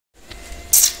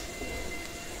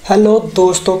Hello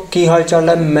दोस्तों की हाल चाल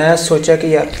है। मैं सोचा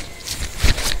कि यार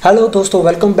हेलो दोस्तों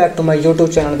welcome back to my YouTube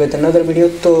channel with another video.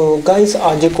 तो गाइस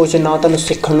आज कुछ ना तुहानूं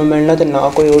सीखण नूं मिलना ते ना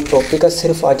कोई और टॉपिक है,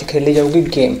 सिर्फ अज खेली जाऊगी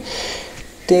गेम।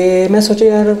 तो मैं सोचा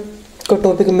यार कोई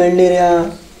टॉपिक मिल नहीं रहा,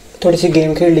 थोड़ी सी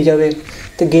गेम खेल ली जाए।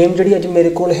 तो गेम जी अज मेरे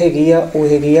को हैगी आ वो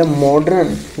हैगी आ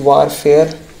मॉडर्न वारफेयर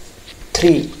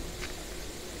 3।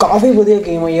 काफ़ी वधिया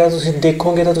गेम है यार, तुसीं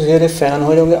देखोगे तो तुसीं इहदे फैन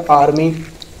हो जाओगे।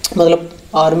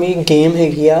 आर्मी गेम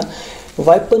हैगी आ,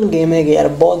 वाइपन गेम हैगी यार,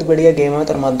 बहुत बढ़िया गेम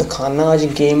है। मैं दिखाना अज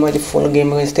गेम, अज फुल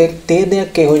गेम देखते हैं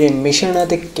किहो जे मिशन है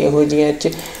तो किहो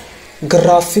जी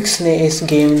ग्राफिक्स ने इस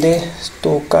गेम दे।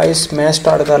 तो गाइस मैं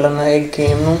स्टार्ट कर लेना है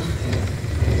गेम नूं।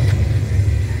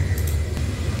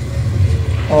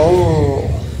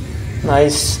 ओह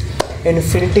नाइस,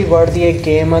 इनफिनिटी वर्ड की एक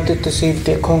गेम है। तो तुसीं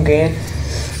देखोगे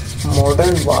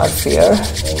मॉडर्न वारफेयर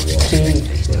 3।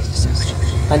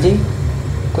 हाँ जी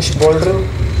कुछ बोल रहे हो?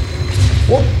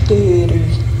 वो तेरी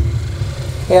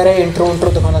यार इंट्रो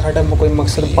दिखाना साਡਾ कोई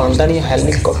मकसद बनता नहीं।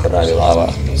 हैलीकॉप्टर आ गया वा,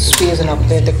 स्पेस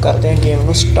नापते तो करते हैं गेम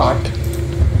को स्टार्ट।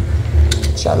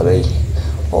 चल भाई।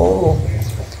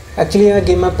 एक्चुअली यह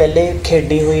गेम पहले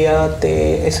खेडी हुई आ, तो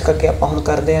इस करके आप हम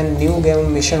करते हैं न्यू गेम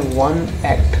मिशन 1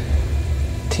 एक्ट।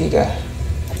 ठीक है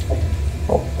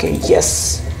ओके यस।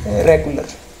 रेगूलर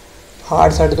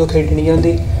हार्ड साढ़े तो खेडी नहीं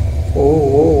जाती। ओ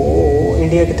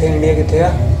इंडिया कितने आ।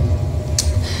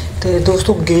 तो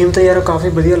दोस्तों गेम तो यार काफ़ी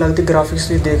बढ़िया लगती, ग्राफिक्स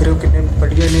भी देख रहे हो कितने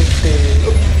बढ़िया ने।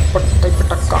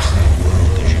 पटक्का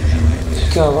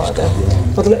क्या बात है।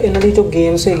 मतलब इन्होंने जो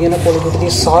गेम्स है ना बॉलीवुड की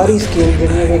सारी गेम जी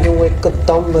है वो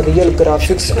एकदम रियल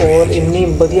ग्राफिक्स और इन्नी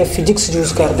बढ़िया फिजिक्स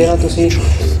यूज़ करते ना। तुसी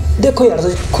देखो यार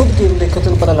तुसी खुद गेम देखो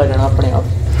तो पता लग जाना अपने आप।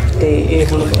 तो ये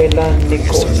हम पहला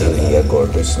निको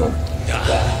गोल्डस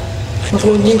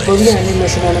मतलब इन्नी बढ़िया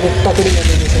एनिमेशन है, तगड़ी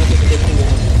एनिमेशन देखी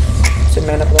है।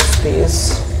 मैंने अपना स्पेस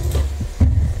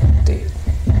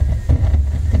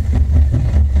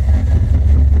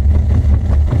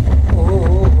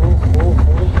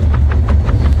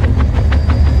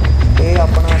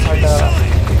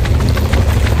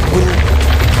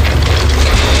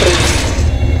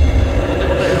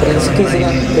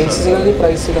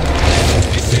प्राइस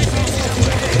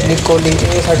निकोली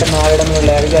ये साढ़े नाल जो मैं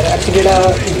लैके जा रहा। एक्चुअली जो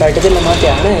बैड से लम्हा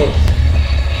पिया ना ये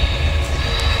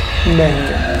नहीं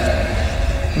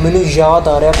मैनू याद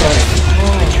आ रहा अपना।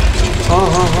 हाँ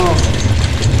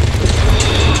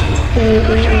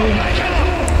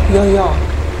या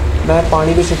मैं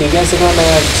पानी भी छुटी गया सीगा,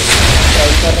 मैं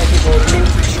ट्राई कर रहा थी बोट में,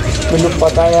 मैनू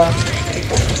पता आ।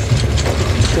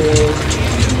 तो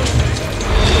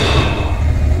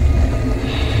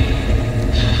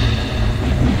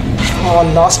हाँ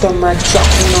लास्ट टाइम मैं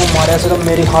चाकू ना मारिया सीगा,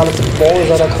 मेरी हालत बहुत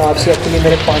ज़्यादा ख़राब सी। एक्चुअली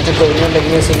मेरे 5 गोलियां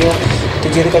लगियां सीगियां तो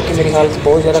जिहदे करके मेरी हालत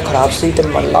बहुत ज़्यादा ख़राब सी। तो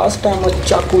मैं लास्ट टाइम मैं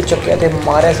चाकू चक्या तो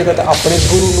मारिया सीगा तो अपने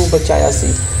गुरु नूं बचाया सी।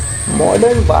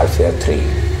 मॉडर्न वारफेयर 3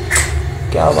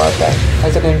 क्या बात है।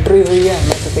 अज तक एंट्री हुई है,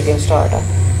 मैं तो गेम स्टार्ट है।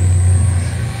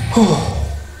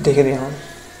 देखते हैं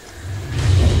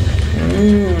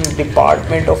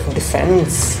डिपार्टमेंट ऑफ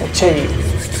डिफेंस। अच्छा जी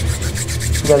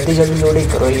जल्दी जल्दी लोडिंग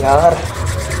करो यार।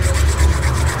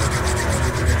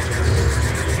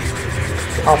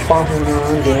 ਆਪਾਂ ਹੁਣ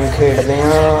गेम खेडते हैं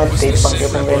तो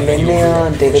पंगे लेने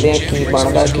देखते हैं की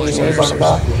बनता की नहीं बनता।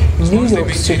 न्यूयॉर्क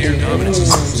सिटी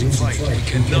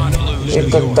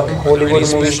एकदम हॉलीवुड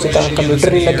मूवीज की तरह कंप्यूटर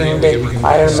नहीं लगे होंगे।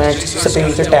 आयरन मैन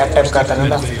स्क्रीन से टैप करता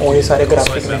रहता, वो सारे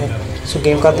ग्राफिक ने। सो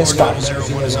गेम करते स्टार्ट।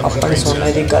 अपन सुनना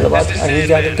जी गलबात अभी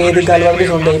जाके किसी की गलबात भी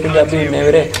सुनते ही पंजाबी होने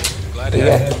मेरे। ठीक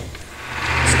है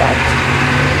स्टार्ट।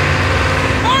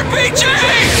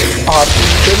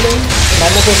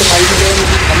 मैंने तो दिखाई दी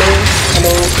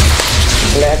हेलो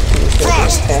ब्लैक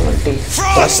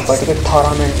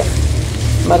 10:18।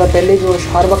 मैं तो पहले जो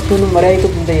हर वक्त में मरिया ही तो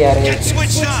दिंदे जा रहे।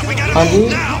 हाँ जी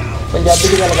पंजाबी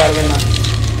की गल कर देना।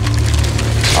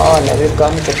 ले भी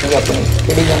गन चुकी अपनी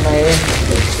कि गन है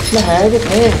मैं है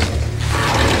कितने।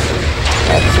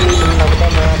 एक्चुअली मुझे लगता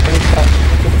मैं अपनी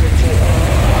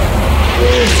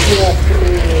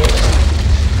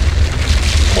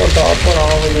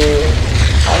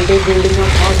आगे बिल्डिंग में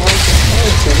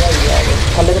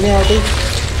थले नहीं आती।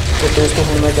 तो दोस्तों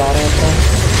हम मैं जा रहे हैं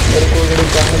मेरे को जी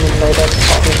गन मिल लगता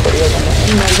काफ़ी बढ़िया गन है।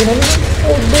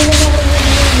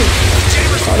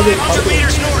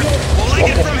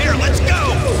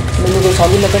 मैंने तो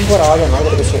समझ लगन पर आ जाना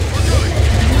अगर पिछले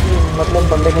मतलब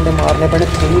बंदे बंदे मारने पैने।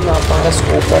 3 ना पाएगा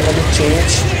स्कोप करना भी चेंज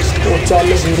तो चल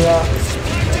ही रहा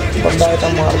बंदा इतना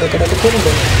मार दे कड़ा कितने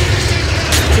बंदे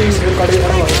कड़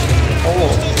खड़ा हुआ। ओ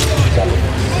चल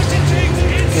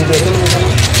ये देख रहे हैं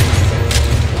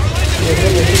देख रहे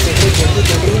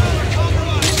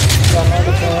जाना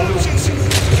तो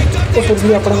तो फिर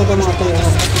भी अपने को मारते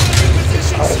हैं।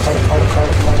 खड़ खड़ खड़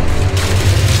खड़ खड़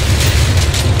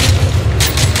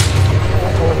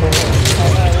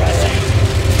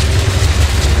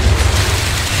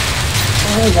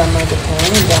जाना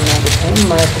कितने जाना कितने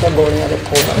मैं तो गोलियां के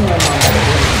फोड़ मैं आया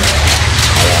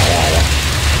आया आया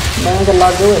मैं गल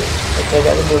गए इतने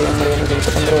जाके गोलियां मरी ने दिल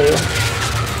 15 होए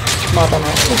माता ना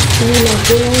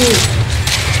लगे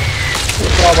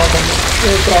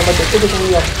भरावा देखते दिखाई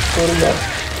यार सॉरी यार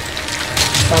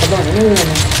छड़दा नहीं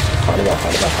मैंने फड़ गया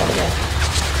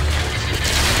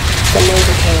चलो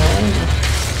कितने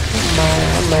मैं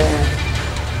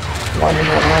वाली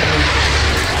मारनी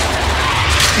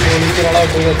गोली चला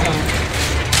बैठा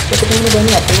तो तुमने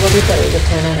कहनी अपनी वाली करे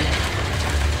कितने इन्होंने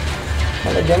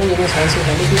मतलब जब मेरी साइंस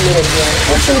है कि मेरे गया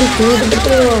पूरी चीज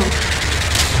बटे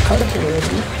खड़ हो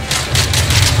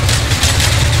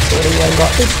सॉरी यार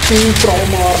गाते प्रॉ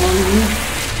मारना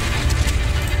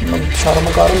शर्म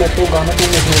कर मेरे तो गाना तू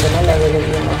मशीन ना लगे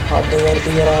लगी ना हाथ यार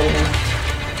की यार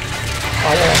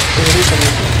आया तेरी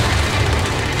समझ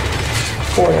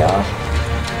होया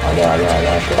आजा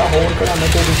थोड़ा होर कड़ा मैं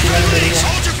तो रुचि नहीं दे रही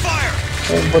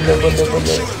बल्ले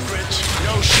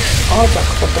आ चक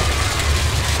पता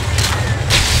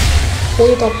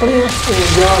कोई तो अपने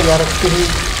जा यार की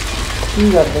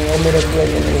करते हैं मेरे अगे आई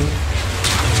नहीं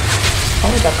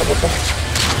आ चक पता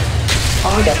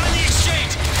आ चक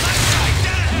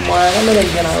मैं मेरे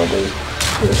अगे ना कोई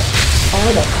आ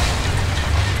चक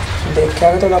देखा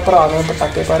कि तेरा भरा ने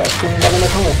पटाके पर तू कल मैं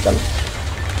खाऊँ चल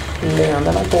ले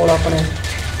आंदा ना कोल अपने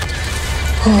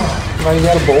भाई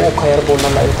यार बहुत औखा यार बोलना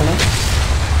लाइफ है ना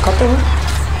खत्म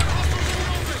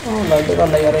लाइट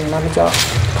गल यार इन्ना बचा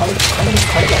खड़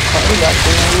जा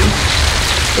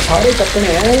तो सारे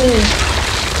कट्टने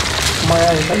माया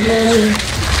निकलने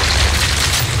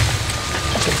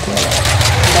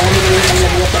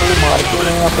मार के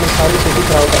उन्हें अपनी सारी सिटी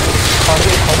खराब कर दी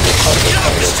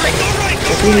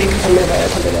थले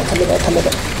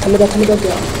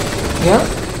गया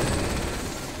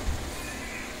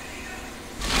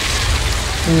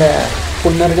ले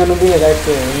पुनर्जन भी है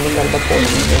लगता फोन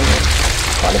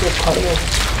खड़ गए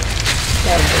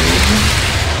यार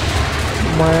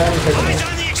मैं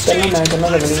चलना मैं कहना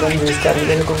अगली गन यूज़ कर रही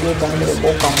क्योंकि गन मेरे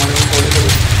बहुत काम आनी थोड़ी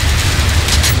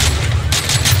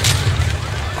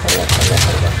खड़ा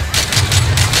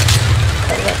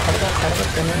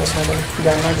तेन दसा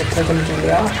जाना जिथे तुम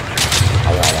चलिया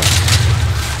आया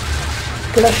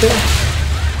कितना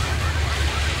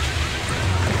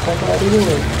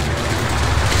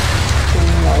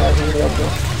आया धीरे अगे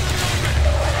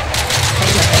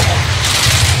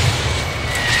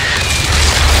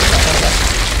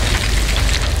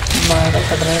मैं तो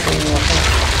खतरा कोई नहीं आता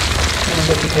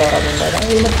देखी खिलारा बंदा था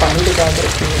ये मैं पानी लगा के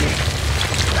रखी हुई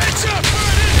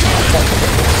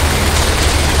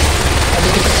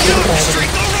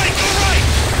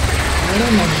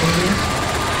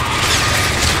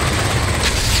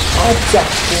अच्छा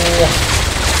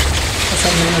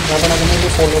मैंने क्या बना मैंने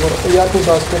फॉलो करो यार तू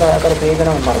 10 पे आया कर भेज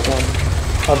देना मर गया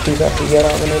अब की यार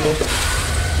आपने तो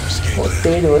बहुत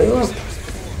तेज हो रहे हो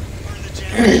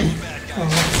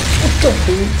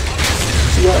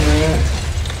यार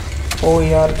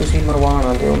यार तुम मरवा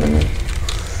ना दो मैंने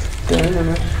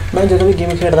मैं जो भी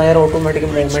गेम खेलता यार ऑटोमैटिक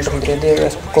मूवमेंट होती रहती है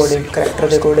अकॉर्डिंग करैक्टर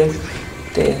के अकॉर्डिंग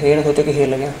तो ये ना सोचे कि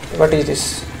खेल गया वट इज दिस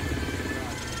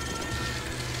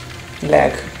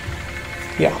लैग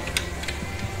या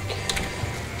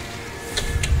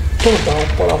तो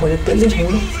पड़ा हो जाए पहले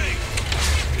फोन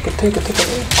कितने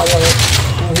आया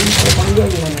बन गया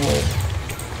मैंने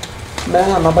मैं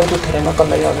आना भाई तू थे मैं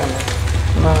कल जा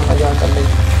मैं आना जा कर ली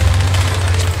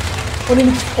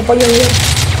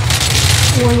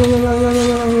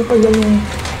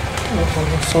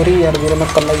सॉरी यार मेरे मैं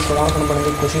कल ही सवाल सुन बनने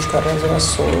की कोशिश कर रहा हूँ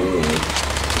सॉरी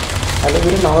हेलो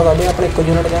मेरे नाम दादे अपने एक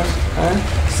यूनिट का है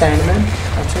सैंडमैन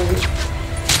अच्छा जी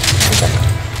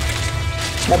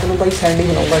मैं तुम्हें भाई सैंडी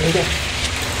बनाऊंगा ठीक है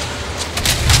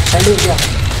सैंडी गया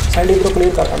सैंडी इधरों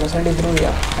क्लियर करता मैं सैंडी इधरों गया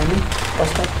है नहीं बस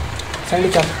तक सैंडी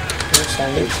चल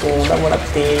सैंडी तो बड़ा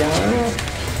तेज है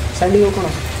सैंडी वो कौन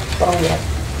पर गया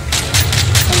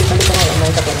सैंडी पर मैं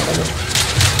क्या करना पहले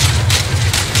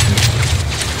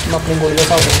मैं अपनी गोली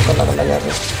का हिसाब करना जा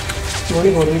रहा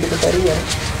गोली की तो पैरी यार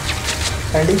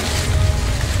सैंडी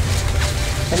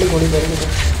सैंडी गोली पैरी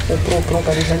तो ऊपरों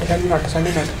पैरी सैंडी नट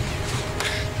सैंडी नट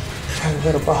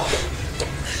रब्बा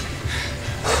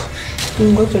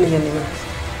तूंगा चली जानी मैं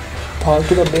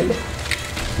फालतू का बिल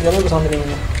जमा पसंद नहीं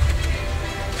मैं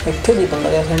इतने जी बंदा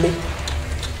यार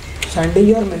सैंडी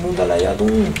यार मैनू तो लाया तू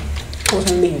वो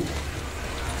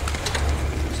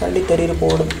सैंडी तेरी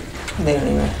रिपोर्ट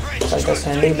देनी मैं तो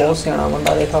सैंडी बहुत सियाना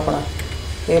बंदा देख अपना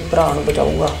ये भरा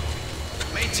बचाऊगा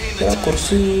तेरा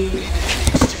कुर्सी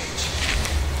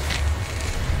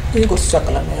ये कुर्सी चक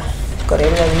लेंगे घरे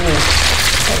भी नहीं है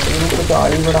कुछ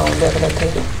आल ही बड़ा आਉਂਦਾ है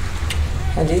इत्थे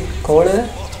हाँ जी खोल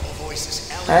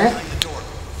हैं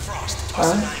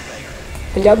हाँ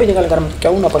पंजाबी च गल कर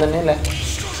क्यों ना पता नहीं लै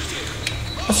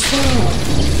अच्छा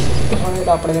हाँ ये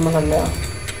अपने में कर लिया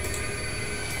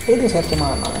ये सिर च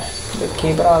मारना है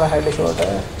देखी भरा का हैड शॉट है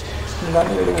गल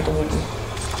जी तो मिली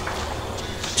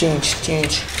चेंज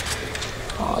चेंज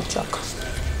हाँ चक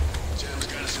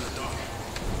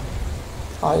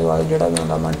आयो आयो जो भी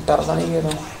आता मैं डरदा नहीं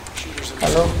कि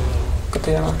हेलो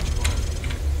कितने जाना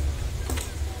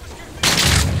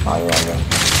आयो आयो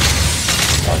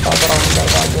टाटा बराउन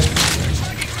करता अज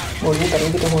गोली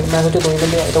करी कि हो मैं सोचा 2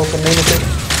 बंदे आए तो किन्ने निकले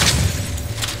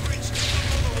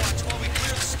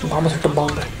बंब सुट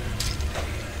बंब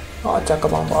आ चक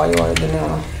बंब आयो आयो जिन्हें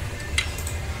आना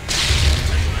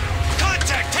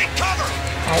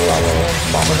आयो आयो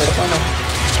बंब सड़का ना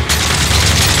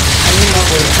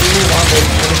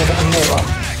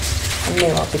अन्ने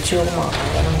वाह पिछे वो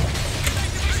मारना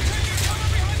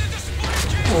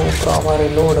वो भरावा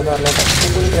रिलोड कर लिया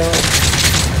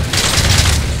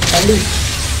सैंडी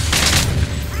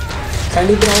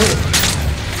सैंडी इधर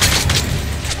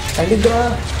सैंडी इधर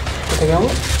कितने गया वो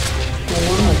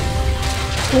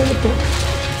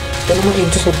तेन मैं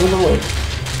इंच सदू ना हो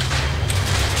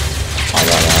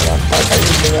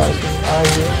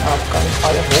आइए आपका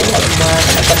आया हो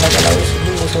मैं करना चला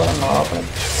सिद्धू मूसे वाला ना अपने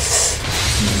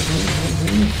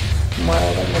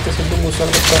मैं तो सिद्धू मूसे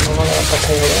वाला करना वाला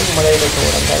इकट्ठे हो गया मजा ही नहीं हो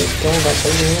रहा गाइस क्यों वैसा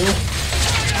ही नहीं है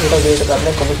थोड़ा वेट कर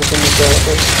ले कभी सिद्धू मूसे वाला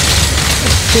तो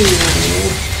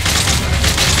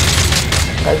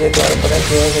गाइस एक बार पता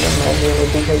क्या है मैं ये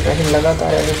मोदी का कहीं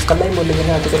लगातार है कल ही बोली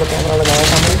मैंने आते चलो कैमरा लगाया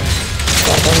सामने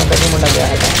करता मैं कहीं मुंडा गया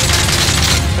है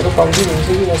तो पबजी नहीं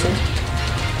सी वैसे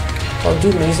पबजी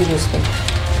नहीं सी उस दिन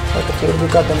और तो फिर भी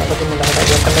कर देना तो मुंडा हटा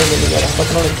गया कल ही बोली जा रहा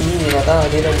पता नहीं की नहीं पता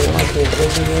अभी तो गेम खेल रहे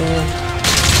थे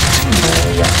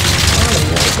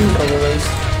गाइस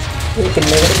ये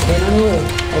किन्ने के रखे इन्होंने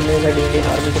इन्ने साडी इंडियन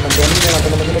आर्मी के बंदे नहीं जाना तो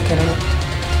मतलब रखे इन्होंने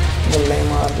गल्ले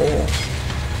मारते हैं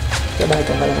क्या भाई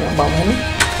चंगा लगा बम है ना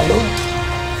हेलो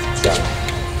चल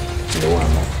लो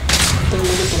आना तो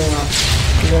मुझे पूरे ना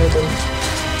ये तो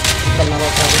बनना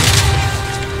बता रही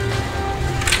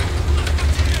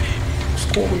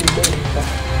उसको भी दे देता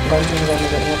गाइस नहीं करने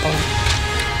करेंगे अपन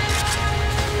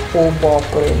ओ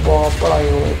बाप रे बाप पढ़ाई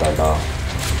हो ताड़ा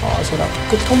हाँ सिरा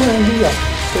कितों में आंदी है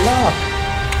केड़ा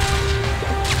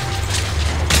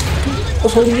ओ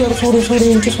सॉरी यार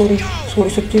सॉरी इंच सॉरी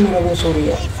सच्ची मेरा भी सॉरी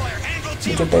यार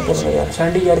चिट्टे बोल यार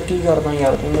सैंडी यार की करदा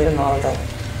यार तू मेरे नाल दा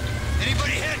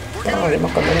मैं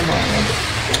कल नहीं मारना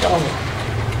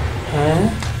हैं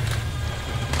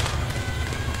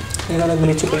इन्होंने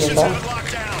ग्लिच पे जाता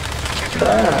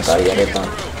डराना था यार इतना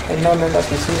इन्ना मैं तो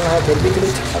पीसी में फिर भी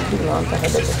ग्लिच सब भी लाता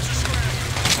है देखो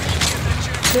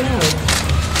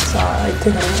सा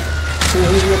इतने करना तू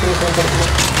ही अपने फोन कर दो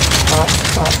हाँ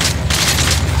हाँ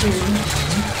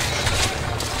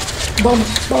बम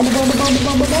बम बम बम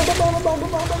बम बम बम बम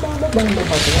बम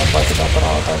बच गया बच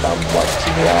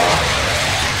गया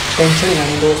टेंशन ही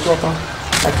नहीं दोस्तों अपना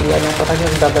एक्चुअली आज पता कि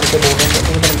दादर से बोल रहे हैं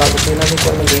क्योंकि मैंने दादर से ना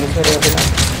कोई मैं गेम खेल रहा था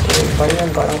तो बड़ी मैं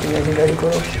गाड़ा पी थी डैडी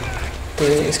को तो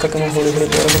इसका मैं थोड़ी थोड़ी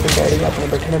बोल रहा था कि डैडी अपने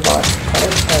बैठे ने बाहर खड़े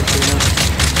पीना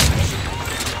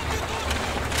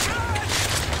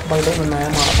बल्कि में नया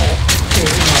मारता है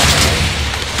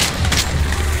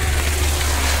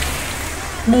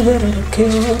नजर रखे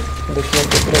देखिए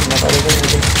पूरे अपना करेगा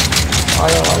मुझे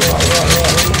आया आया आया आया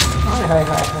आया हाय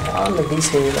हाय हाय आ लगी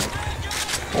सेल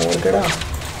और केड़ा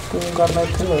तू करना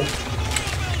इत्थे होए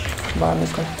बाहर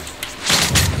निकल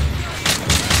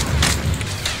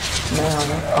मैं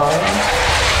आया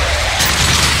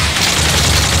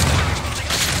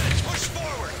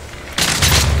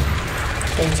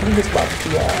टेंशन किस बात की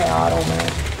है आ रहा हूँ मैं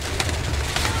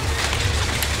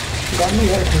गाने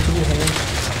यार ठीक भी है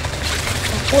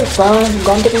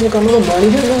गन तो कहीं करना तो मार ही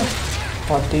देगा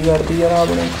हाथी कर दी यार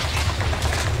आपने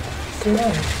क्या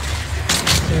है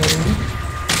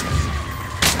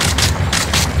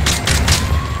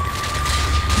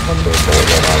बंदे बहुत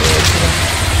ज़्यादा आ गए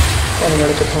और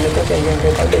मेरे को थोड़े तो चाहिए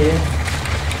इनके पड़े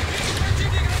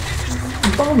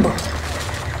बम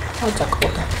अच्छा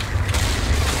खोटा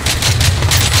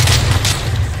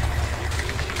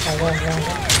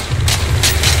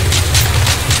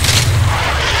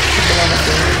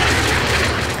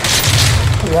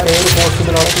यार एयर फोर्स की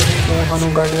बुलाओ किसी क्यों खानों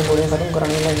गाड़ियाँ गोलियाँ खत्म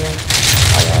कराने लगे हैं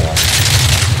आया आया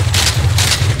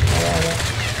आया आया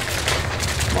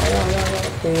आया आया आया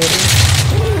फिर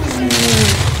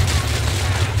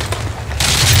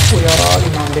वो यार आज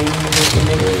ना दे मुझे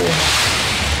कितने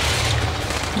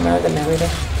करने फिर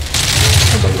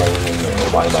bye bye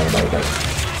bye bye bye bye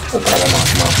ऊपर आ माफ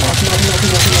माफ माफ माफ माफ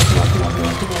माफ माफ माफ माफ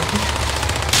माफ माफ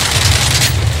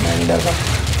मैं नहीं डरता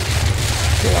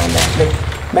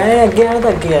मैं अगे आना तो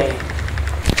अगे आए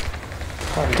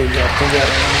आते जाते जा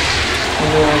रहे हैं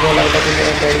मुझे आगे लगता कि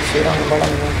मेरा डैडी शेरा होने बड़ा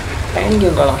नहीं पहन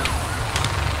क्यों गला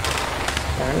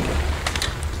पहन क्यों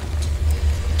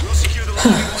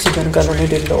चिकन का नहीं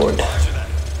डिलोड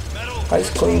गाइस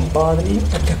कोई बात नहीं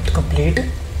प्रोजेक्ट कंप्लीट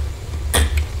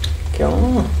क्यों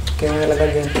क्यों लगा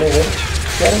गेम प्ले है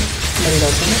यार मेरी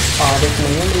बात सुनो आदत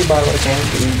नहीं है मेरी बार बार कहने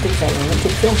की तो चैनल में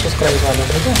कितने सब्सक्राइब कर लो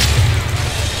ठीक है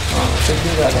हाँ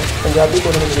सीधी बात है पंजाबी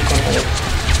बोलने की कंटेंट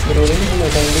जरूरी नहीं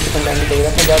है इंग्लिश कंटेंट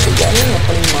चाहिए पंजाबी जा रहे हैं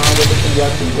अपनी माँ बोले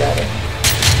पंजाबी जा रहे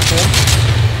हैं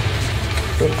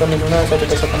तो इसका मैंने ना ऐसा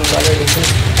तो सपन वाले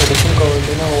एडिशन कोड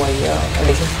ना वो आई है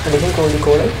एडिशन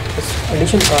कोड है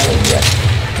एडिशन कार्ड है यार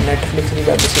नैटफ्लिक्स की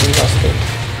वैब सीरीज वास्ते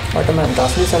बट मैं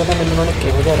दस नहीं सकता मैंने उन्होंने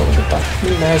किहो जिहा रोक दिता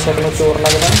मैं शक्ल चोर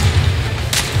लगदा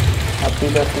हैप्पी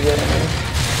करती है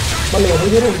मतलब यही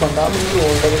जो बंदा मैंने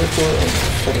रोल दे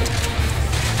सॉरी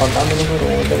बंदा मैंने कोई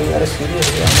रोल दे यार सीरियस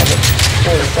हो गया मतलब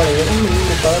मैंने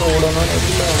दिता रोड उन्होंने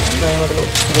मैं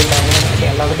मतलब जो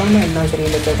टाइम लगता मैं इन्ना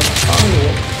शरीर चलना हाँ नहीं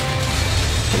है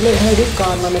मतलब यह जो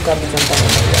कारनामे करना चाहता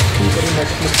हूँ यार की करी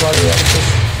नैटफ्लिक्स वाले यार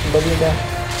कुछ बढ़िया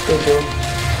तो जो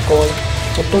कॉल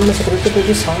तो मैं सिक्योरिटी पे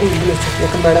भी सारी इंग्लिश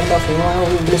एक मैडम का फोन आया वो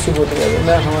इंग्लिश ही बोल गया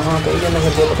मैं हाँ हाँ कही जाना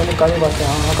फिर पता नहीं काली बातें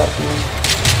हाँ हाँ करती हूँ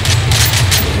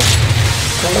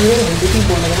थोड़ा यार हिंदी भी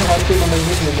बोलना है हर कोई बंदा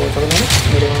इंग्लिश नहीं बोल सकता है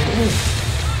मेरे वहाँ तो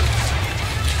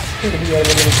फिर भी यार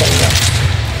मैंने निकल गया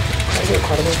अरे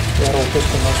खड़ दो यार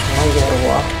ऑफिस करना सुना यार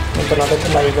वाह मैं तो लगा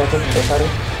था लाइव जाके होते सारे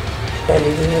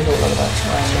टेलीविजन में तो लग रहा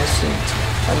है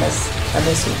एम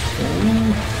एस सी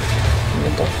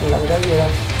मैं तो लग रहा है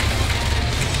यार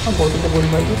अब बोल तो बोल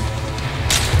भाई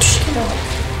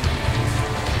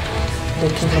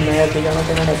देखिए तो मैं अभी जाना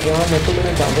तेना लग गया मैं तो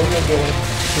मेरे जान दूँगा क्यों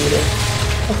मेरे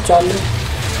अब चल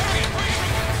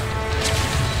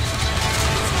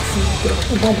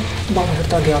बम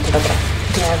हटता गया फटा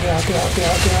गया गया गया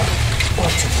गया गया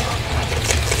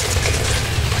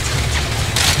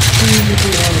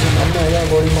यार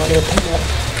गोली मारे यार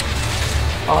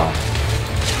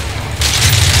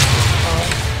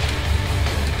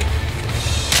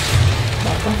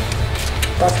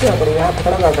बस क्या करो यहाँ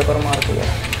खड़ा कर दे करो मार के यार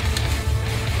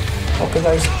ओके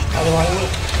गाइस आज मारेंगे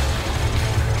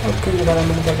ओके ये बारे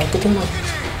में पता कितना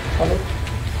हेलो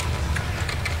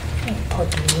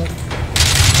फट गया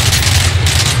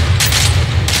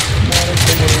मारे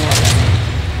को बोल मारा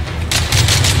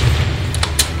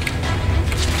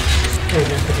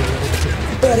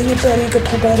पैरी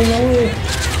इकट्ठा पैरी हुए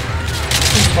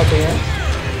पता है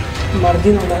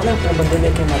मर्जी होता है ना अपने बंदे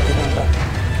लेके मर्जी होता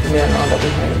मेरा नाम का भी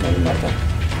है नहीं मरता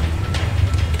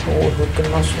और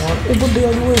कितना स्वाद वो बुढ़े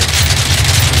आ गए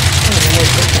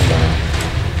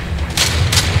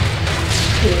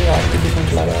ये यार की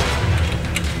डिफेंस लगा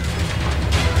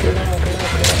केड़ा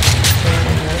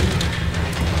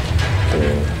तो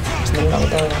मुझे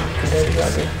लगता है डैडी आ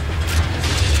गए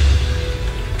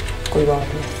कोई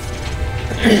बात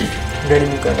नहीं डैडी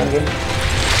नहीं करेंगे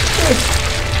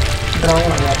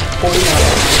ड्राउन यार कोई ना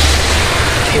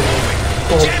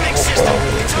तो पड़ा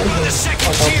हो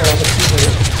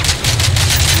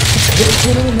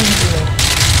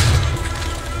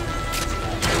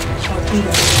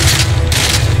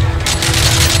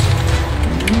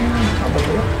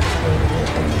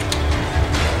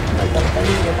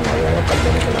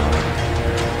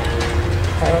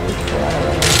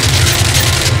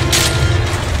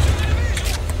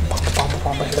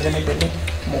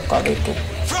मौका दे तो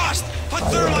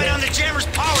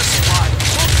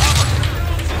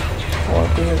और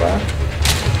कोई बात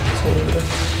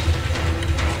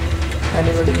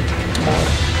एनीबॉडी मोर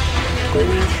कोई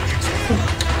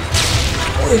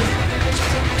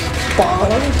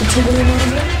पागल कुछ बोले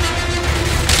मार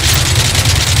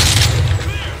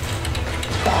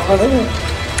पागल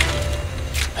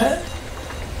है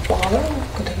पागल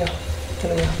कितने गया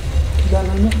चले गया ठीक है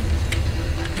ना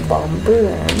बम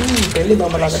पहले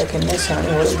बम लगा रखे कितने सियाने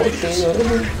हो रहे बहुत तेज हो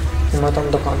रहे मैं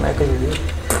तुम दुकान में एक वीडियो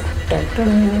 1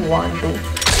 2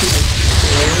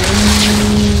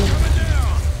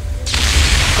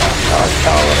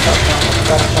 टावर का काम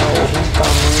करता वही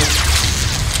काम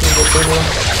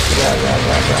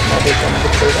मैं देखता हूँ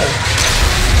कुछ थोड़ा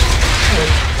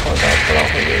बड़ा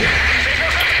हो गया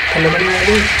हेलो बड़ी आ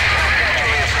गई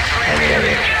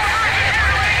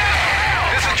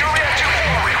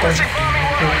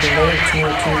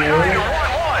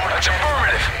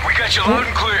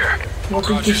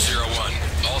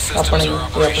अपना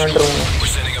ड्रोन है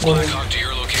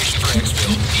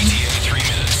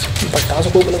बड़ा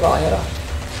स्कोप लगा यार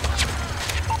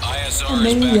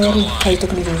नहीं यार हाई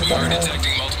तक नहीं यूज करना है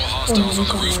नहीं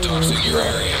करना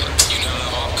यार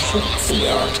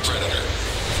यार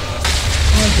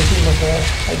हाँ देखिए मजा है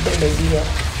एकदम लगी यार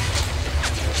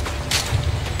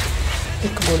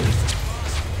एक गोली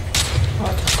आ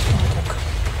तक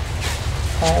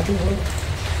आया भी हो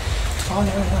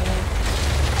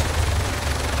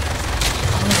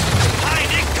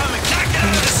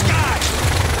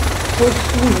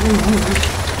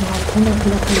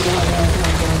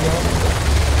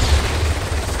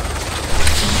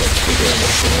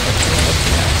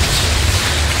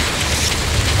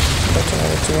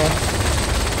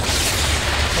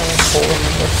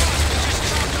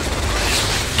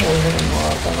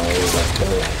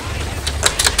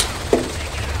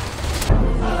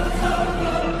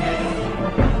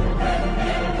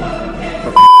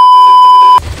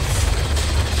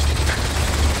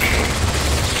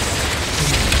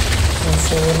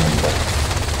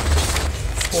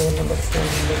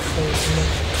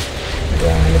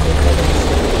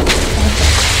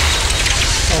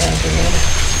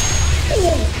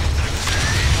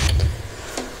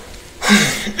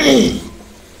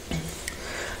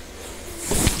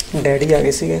डैडी आ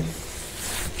गए सी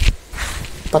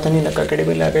पता नहीं लगा कि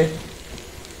वे आ गए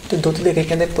तो दुध दे के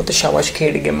कहते पुत शाबाश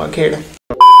खेड गेमा खेड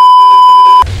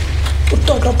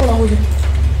पुत्ता पड़ा हो जाए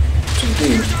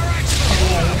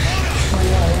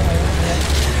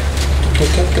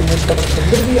देखिए कितने तक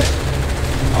अंदर भी है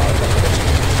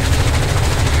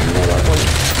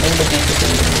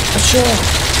अच्छा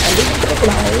अंदर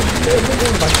पड़ा है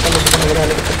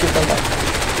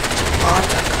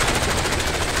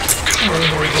Hold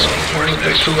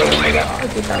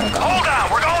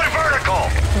on, we're going vertical.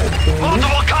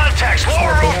 Multiple contacts,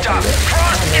 lower rooftop.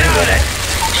 Cross, get out of it.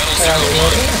 Metal 01,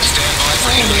 stand by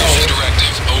for evolution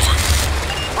directive. Over.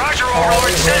 Roger,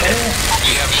 Overlord, send it.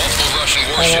 We have multiple Russian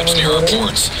warships near our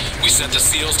ports. We sent the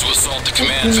SEALs to assault the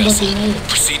command vessel.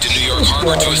 Proceed to New York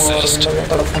Harbor to assist.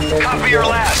 Copy your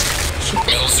last.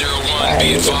 Metal 01,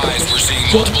 be advised, we're seeing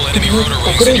multiple enemy rotor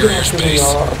wings in your airspace.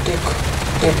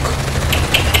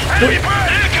 Enemy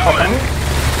bird incoming!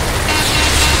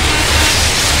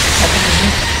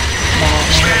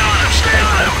 Stay on him, stay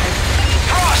on him!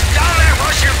 Frost, down there,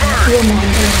 rush your bird!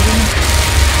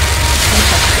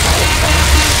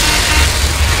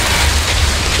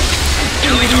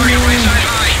 Enemy target right side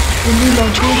high. Too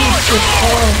low!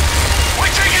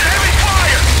 We're taking heavy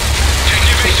fire! Take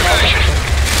new base position.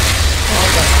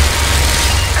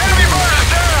 Enemy bird is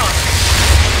down!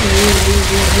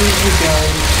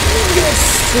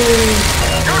 Yes,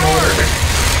 Good work!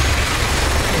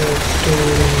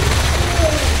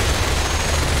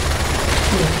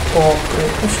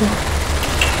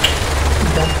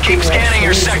 Keep scanning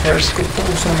your sectors. Shot.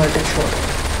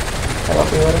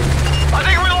 I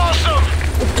think we lost him!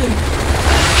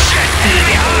 Shit,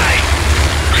 enemy high!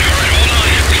 Alright, hold on.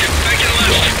 Back in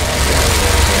left.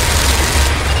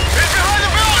 He's behind the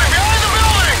building! Behind the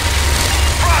building!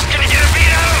 Frost, can you get a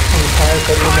beat out of him?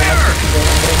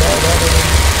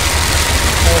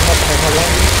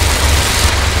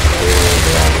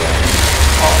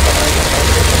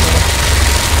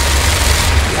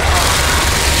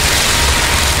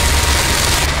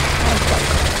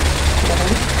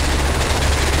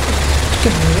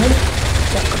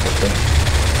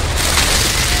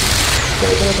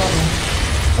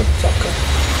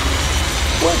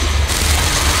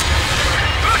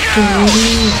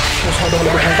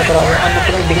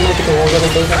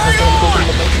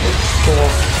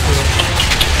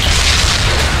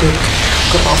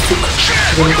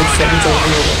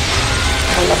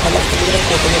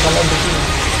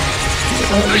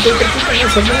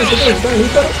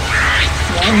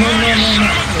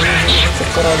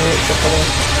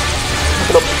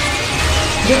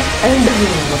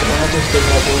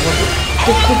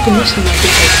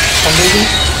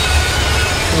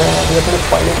 मैं अभी अपने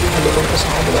pilot की helicopter से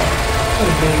हाथ लगा और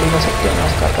building में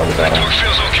सत्यानाश करता बता रहा हूँ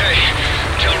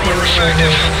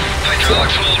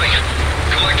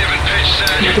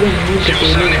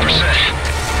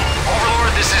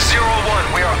Overlord, this is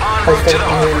 01. We are en route to the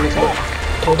harbor.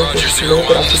 थोड़े Roger, कुछ स्लो 01,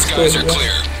 करा the सकते skies are हैं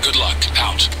clear. Good luck.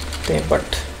 Out. But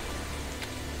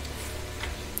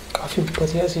काफ़ी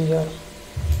ਵਧੀਆ ਸੀ ਯਾਰ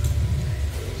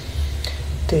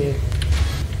ਤੇ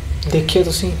ਦੇਖਿਓ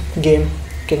ਤੁਸੀਂ ਗੇਮ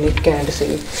ਕਿੰਨੀ ਘੈਂਟ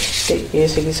ਸੀਗੀ ਤੇ ਇਹ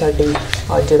ਸੀਗੀ ਸਾਡੀ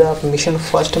ਅੱਜ ਦਾ ਮਿਸ਼ਨ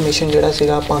ਫਸਟ ਮਿਸ਼ਨ ਜਿਹੜਾ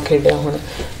ਸੀਗਾ ਆਪਾਂ ਖੇਡਿਆ ਹੁਣ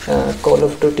ਕਾਲ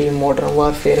ਆਫ ਡਿਊਟੀ ਮਾਡਰਨ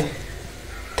ਵਾਰਫੇਅਰ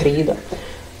 3 ਦਾ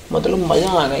ਮਤਲਬ ਮਜ਼ਾ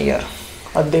ਆ ਗਿਆ ਯਾਰ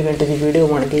ਅੱਧੇ ਘੰਟੇ ਦੀ ਵੀਡੀਓ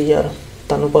ਬਣ ਗਈ ਯਾਰ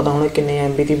ਤੁਹਾਨੂੰ ਪਤਾ ਹੋਣਾ ਕਿੰਨੇ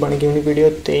MB ਦੀ ਬਣ ਗਈ ਹੋਣੀ ਵੀਡੀਓ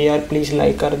ਤੇ ਯਾਰ ਪਲੀਜ਼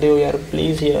ਲਾਈਕ ਕਰ ਦਿਓ ਯਾਰ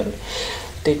ਪਲੀਜ਼ ਯਾਰ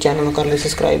ਤੇ ਚੈਨਲ ਨੂੰ ਕਰ ਲਈ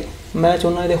ਸਬਸਕ੍ਰਾਈਬ। ਮੈਂ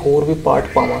ਚਾਹੁੰਦਾ ਇਹਦੇ ਹੋਰ ਵੀ ਪਾਰਟ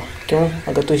ਪਾਵਾਂ, ਕਿਉਂ?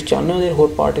 ਅਗਰ ਤੁਸੀਂ ਚਾਹੁੰਦੇ ਹੋ ਇਹਦੇ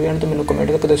ਹੋਰ ਪਾਰਟ ਵੀ ਆਉਣ ਤਾਂ ਮੈਨੂੰ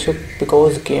ਕਮੈਂਟ ਕਰਕੇ ਦੱਸਿਓ,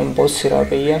 ਬਿਕੋਜ਼ ਗੇਮ ਬਹੁਤ ਸਿਰਾ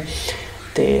ਪਈ ਆ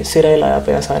ਅਤੇ ਸਿਰਾ ਹੀ ਲਾਇਆ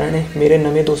ਪਿਆ ਸਾਰਿਆਂ ਨੇ। ਮੇਰੇ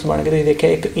ਨਵੇਂ ਦੋਸਤ ਬਣ ਕੇ ਤੁਸੀਂ ਦੇਖਿਆ,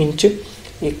 ਇੱਕ ਇੰਚ,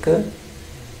 ਇੱਕ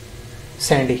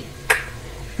ਸੈਂਡੀ।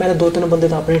 ਮੈਂ ਤਾਂ 2-3 ਬੰਦੇ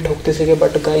ਤਾਂ ਆਪਣੇ ਠੋਕਤੇ ਸੀਗੇ,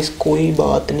 ਬਟ ਗਾਈਸ ਕੋਈ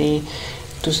ਬਾਤ ਨਹੀਂ,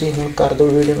 ਤੁਸੀਂ ਹੁਣ ਕਰ ਦਿਓ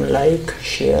ਵੀਡੀਓ ਨੂੰ ਲਾਈਕ,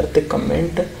 ਸ਼ੇਅਰ ਅਤੇ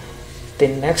ਕਮੈਂਟ। ਅਤੇ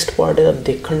ਨੈਕਸਟ ਪਾਰਟ ਇਹਦਾ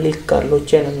ਦੇਖਣ ਲਈ ਕਰ ਲਓ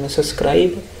ਚੈਨਲ ਨੂੰ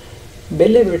ਸਬਸਕ੍ਰਾਈਬ।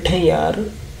 ਵਿਹਲੇ ਬੈਠੇ ਯਾਰ,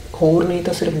 ਹੋਰ ਨਹੀਂ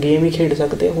ਤਾਂ ਸਿਰਫ ਗੇਮ ਹੀ ਖੇਡ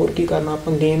ਸਕਦੇ, ਹੋਰ ਕੀ ਕਰਨਾ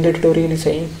ਆਪਾਂ। ਗੇਮ ਦੇ ਟਿਊਟੋਰੀਅਲ ਹੀ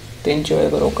ਸਹੀ। ਤੇ ਇੰਜੋਏ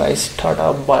ਕਰੋ guys.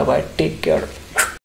 Tata bye bye, take care.